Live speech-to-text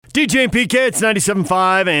DJ and PK, it's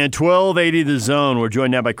 97.5 and 1280 The Zone. We're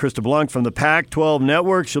joined now by Krista Blanc from the Pac-12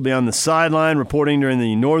 Network. She'll be on the sideline reporting during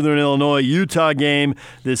the Northern Illinois-Utah game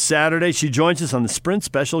this Saturday. She joins us on the Sprint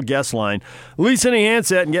Special Guest Line. Lease any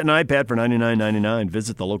handset and get an iPad for $99.99.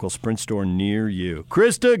 Visit the local Sprint store near you.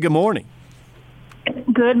 Krista, good morning.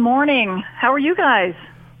 Good morning. How are you guys?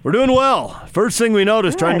 We're doing well. First thing we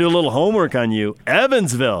noticed, trying to do a little homework on you,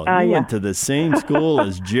 Evansville. You went to the same school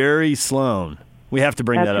as Jerry Sloan. We have to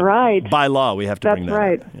bring that up. That's right. By law, we have to bring that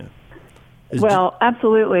up. Yeah. Well,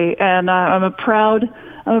 absolutely. And I'm a proud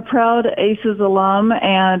Aces alum,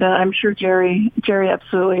 and I'm sure Jerry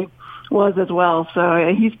absolutely was as well.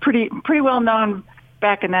 So he's pretty well known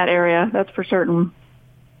back in that area. That's for certain.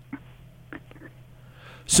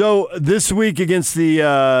 So this week against for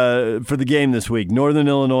the game this week, Northern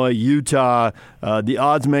Illinois, Utah, the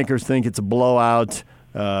odds makers think it's a blowout.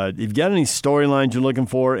 You've got any storylines you're looking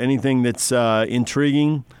for? Anything that's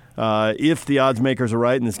intriguing? If the odds makers are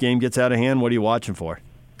right and this game gets out of hand, what are you watching for?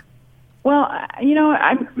 Well,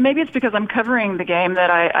 maybe it's because I'm covering the game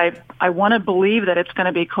that I want to believe that it's going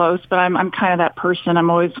to be close, but I'm kind of that person. I'm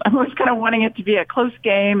always kind of wanting it to be a close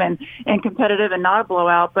game and competitive and not a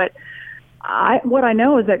blowout. But what I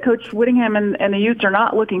know is that Coach Whittingham and the Utes are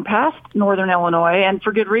not looking past Northern Illinois, and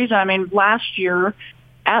for good reason. I mean, last year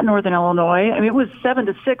at Northern Illinois, it was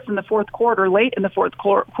 7-6 in the fourth quarter, late in the fourth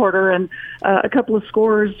quarter, and a couple of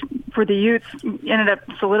scores for the Utes ended up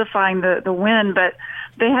solidifying the win. But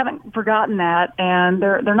they haven't forgotten that, and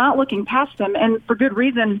they're not looking past them, and for good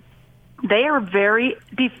reason. They are a very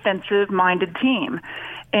defensive-minded team,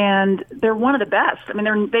 and they're one of the best.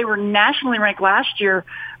 They were nationally ranked last year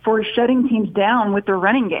for shutting teams down with their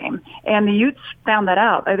running game, and the Utes found that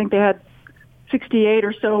out. I think they had 68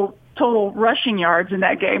 or so total rushing yards in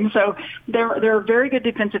that game. So they're a very good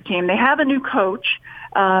defensive team. They have a new coach,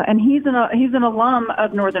 and he's an alum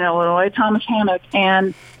of Northern Illinois, Thomas Hammock,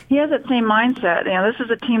 and he has that same mindset. This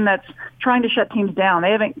is a team that's trying to shut teams down.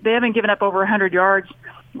 They haven't given up over 100 yards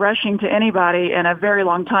rushing to anybody in a very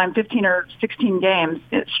long time, 15 or 16 games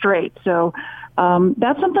straight. So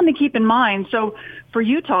that's something to keep in mind. So for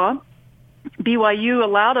Utah, BYU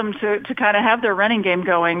allowed them to kind of have their running game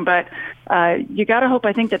going, but you got to hope,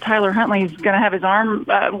 I think, that Tyler Huntley is going to have his arm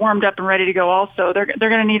warmed up and ready to go also. They're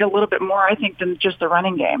going to need a little bit more, I think, than just the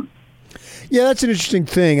running game. Yeah, that's an interesting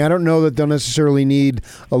thing. I don't know that they'll necessarily need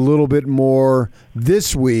a little bit more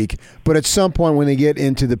this week, but at some point when they get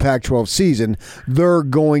into the Pac-12 season, they're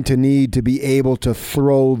going to need to be able to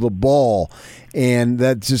throw the ball. And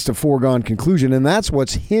that's just a foregone conclusion. And that's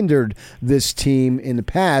what's hindered this team in the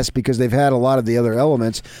past, because they've had a lot of the other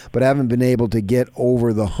elements but haven't been able to get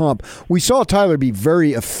over the hump. We saw Tyler be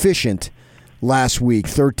very efficient last week,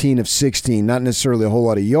 13 of 16, not necessarily a whole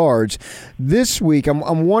lot of yards. This week,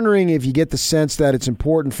 I'm wondering if you get the sense that it's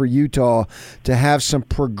important for Utah to have some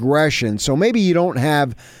progression. So maybe you don't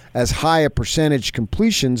have as high a percentage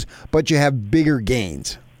completions, but you have bigger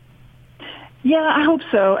gains. Yeah, I hope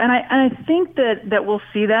so. And I think that we'll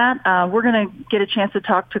see that. We're going to get a chance to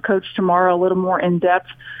talk to Coach tomorrow a little more in depth.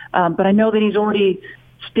 But I know that he's already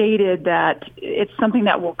stated that it's something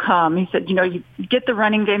that will come. He said, you get the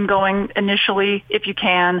running game going initially if you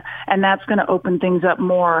can, and that's going to open things up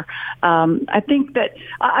more. I think that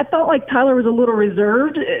I felt like Tyler was a little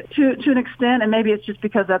reserved to an extent, and maybe it's just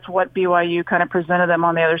because that's what BYU kind of presented them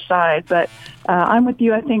on the other side. But I'm with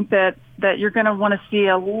you. I think that you're going to want to see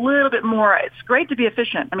a little bit more. It's great to be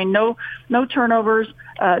efficient. No turnovers,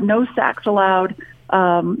 no sacks allowed.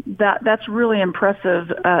 That's really impressive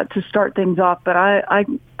to start things off. But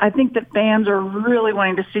I think that fans are really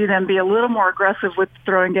wanting to see them be a little more aggressive with the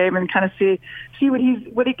throwing game and kind of see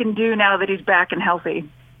what he can do now that he's back and healthy.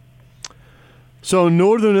 So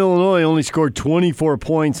Northern Illinois only scored 24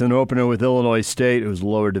 points in an opener with Illinois State. It was a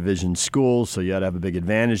lower division school, so you had to have a big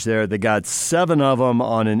advantage there. They got 7 of them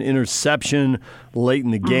on an interception late in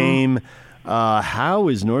the game. How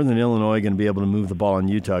is Northern Illinois going to be able to move the ball in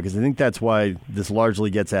Utah? Because I think that's why this largely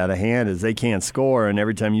gets out of hand, is they can't score, and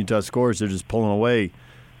every time Utah scores, they're just pulling away.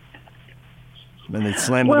 And they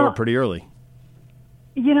slam the door pretty early.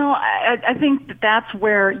 I think that's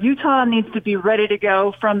where Utah needs to be ready to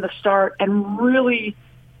go from the start and really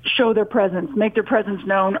show their presence, make their presence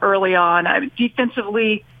known early on.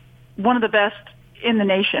 Defensively, one of the best in the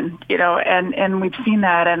nation, and we've seen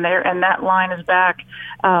that, and that line is back.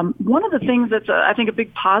 One of the things that's I think a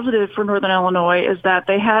big positive for Northern Illinois is that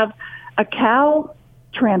they have a Cal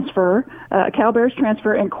Bears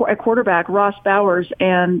transfer and a quarterback, Ross Bowers,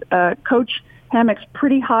 and Coach Hammock's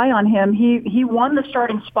pretty high on him. He won the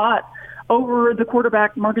starting spot over the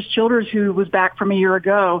quarterback, Marcus Childers, who was back from a year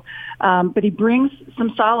ago. But he brings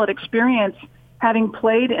some solid experience having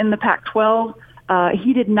played in the Pac-12.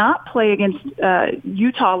 He did not play against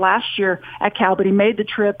Utah last year at Cal, but he made the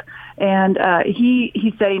trip, and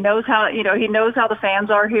he said he knows how the fans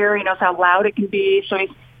are here. He knows how loud it can be, so he's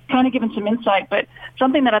kind of given some insight. But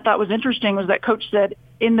something that I thought was interesting was that Coach said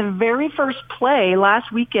in the very first play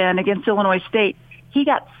last weekend against Illinois State, he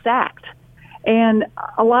got sacked. And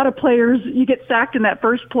a lot of players, you get sacked in that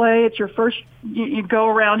first play. It's your first, you go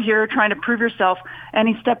around here trying to prove yourself. And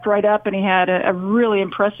he stepped right up and he had a really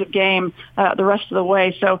impressive game the rest of the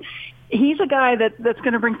way. So he's a guy that's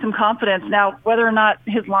going to bring some confidence. Now, whether or not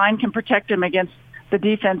his line can protect him against the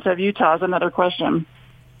defense of Utah is another question.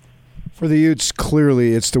 For the Utes,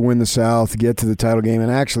 clearly it's to win the South, get to the title game,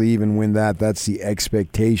 and actually even win that. That's the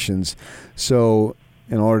expectations. So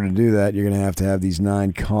in order to do that, you're going to have these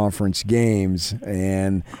 9 conference games,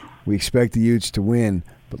 and we expect the Utes to win.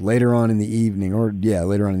 But later on in the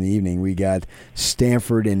evening, we got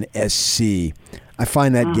Stanford and SC. I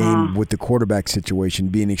find that game with the quarterback situation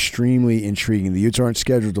being extremely intriguing. The Utes aren't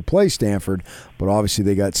scheduled to play Stanford, but obviously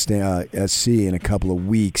they got SC in a couple of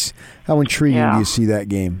weeks. How intriguing do you see that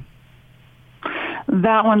game?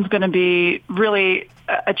 That one's going to be really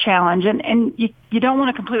a challenge. And you don't want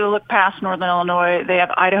to completely look past Northern Illinois. They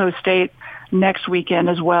have Idaho State next weekend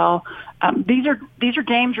as well. These are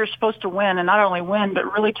games you're supposed to win, and not only win,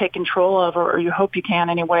 but really take control of, or you hope you can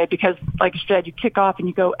anyway, because like you said, you kick off and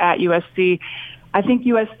you go at USC. I think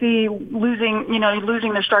USC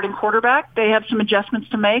losing their starting quarterback, they have some adjustments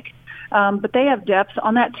to make, but they have depth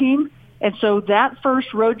on that team. And so that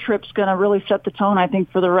first road trip's going to really set the tone, I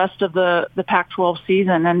think, for the rest of the Pac-12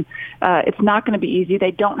 season. And it's not going to be easy.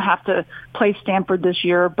 They don't have to play Stanford this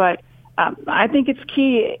year, but I think it's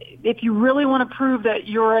key. If you really want to prove that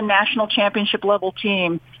you're a national championship level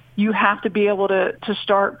team, you have to be able to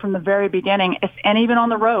start from the very beginning, and even on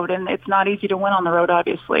the road. And it's not easy to win on the road,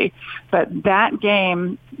 obviously. But that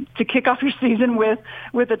game, to kick off your season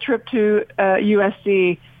with a trip to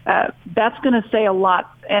USC, that's going to say a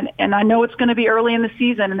lot. And I know it's going to be early in the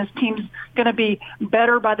season, and this team's going to be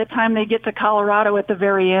better by the time they get to Colorado at the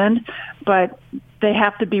very end. But they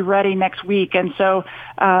have to be ready next week. And so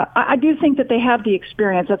I do think that they have the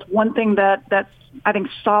experience. That's one thing that's, I think,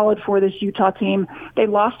 solid for this Utah team. They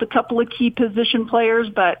lost a couple of key position players,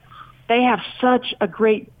 but they have such a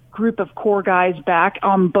great group of core guys back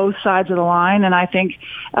on both sides of the line. And I think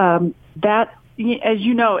that, as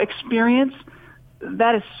you know, experience,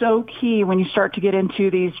 that is so key when you start to get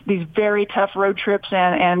into these very tough road trips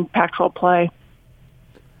and Pac-12 play.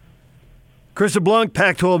 Krista Blanc,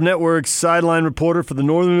 Pac-12 Network's sideline reporter for the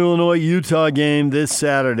Northern Illinois-Utah game this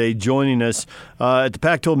Saturday, joining us. At the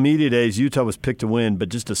Pac-12 Media Days, Utah was picked to win, but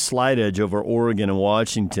just a slight edge over Oregon and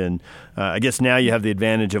Washington. I guess now you have the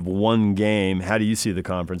advantage of one game. How do you see the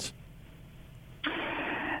conference?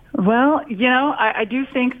 Well, I do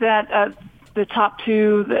think that the top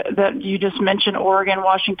two that you just mentioned, Oregon,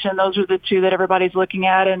 Washington, those are the two that everybody's looking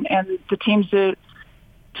at, and the teams to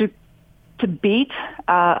beat.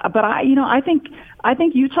 But I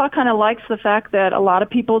think Utah kind of likes the fact that a lot of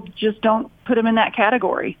people just don't put them in that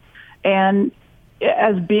category, and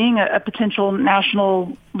as being a potential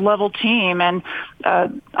national level team. And I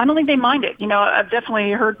don't think they mind it. I've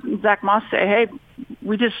definitely heard Zach Moss say, "Hey,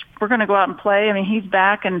 we're going to go out and play." I mean, he's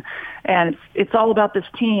back, and it's all about this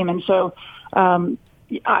team. And so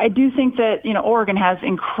I do think that Oregon has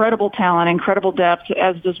incredible talent, incredible depth,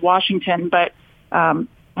 as does Washington. But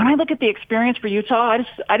when I look at the experience for Utah,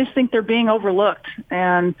 I just think they're being overlooked,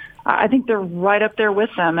 and I think they're right up there with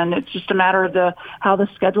them. And it's just a matter of how the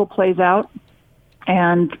schedule plays out.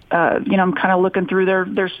 And I'm kind of looking through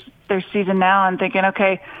their season now and thinking,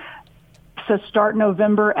 okay, so start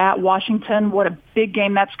November at Washington. What a big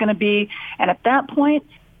game that's going to be. And at that point,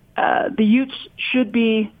 the Utes should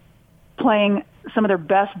be playing some of their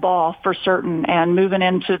best ball for certain and moving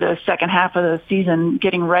into the second half of the season,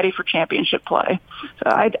 getting ready for championship play. So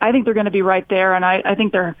I think they're going to be right there, and I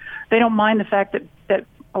think they don't mind the fact that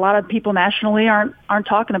a lot of people nationally aren't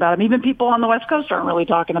talking about them. Even people on the West Coast aren't really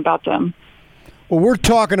talking about them. Well, we're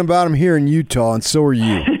talking about them here in Utah, and so are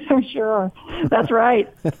you. Sure, that's right.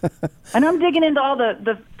 And I'm digging into all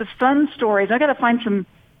the fun stories. I got to find some.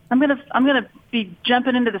 I'm gonna be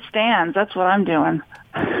jumping into the stands. That's what I'm doing.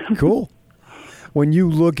 Cool. When you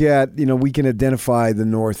look at, we can identify the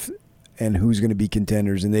North and who's going to be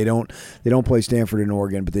contenders, and they don't play Stanford and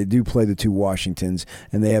Oregon, but they do play the two Washingtons,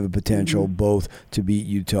 and they have a potential both to beat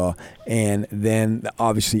Utah. And then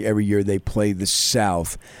obviously every year they play the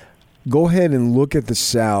South. Go ahead and look at the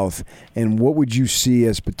South, and what would you see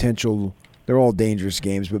as potential? They're all dangerous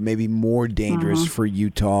games, but maybe more dangerous for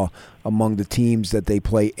Utah among the teams that they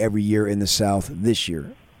play every year in the South this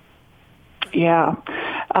year. Yeah.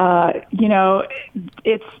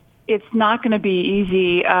 It's not going to be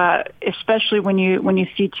easy, especially when you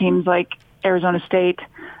see teams like Arizona State.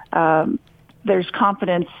 There's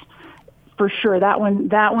confidence for sure. That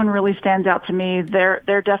one really stands out to me. They're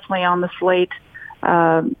definitely on the slate.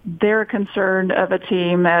 They're concerned of a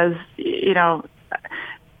team, as you know.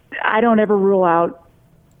 I don't ever rule out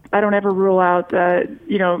USC,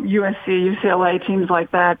 UCLA, teams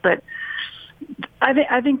like that. But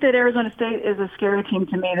I think that Arizona State is a scary team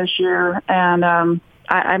to me this year,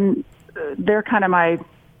 and they're kind of my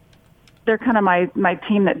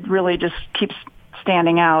team that really just keeps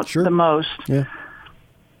standing out the most. Yeah.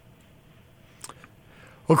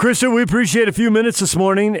 Well, Krista, we appreciate a few minutes this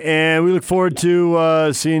morning, and we look forward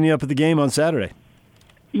to seeing you up at the game on Saturday.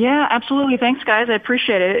 Yeah, absolutely. Thanks, guys. I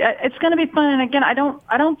appreciate it. It's going to be fun. And again, I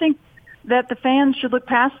don't think that the fans should look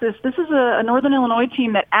past this. This is a Northern Illinois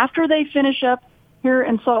team that after they finish up here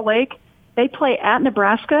in Salt Lake, they play at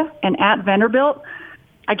Nebraska and at Vanderbilt.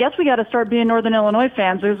 I guess we got to start being Northern Illinois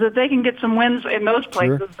fans, because if they can get some wins in those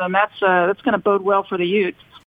places, then that's going to bode well for the Utes.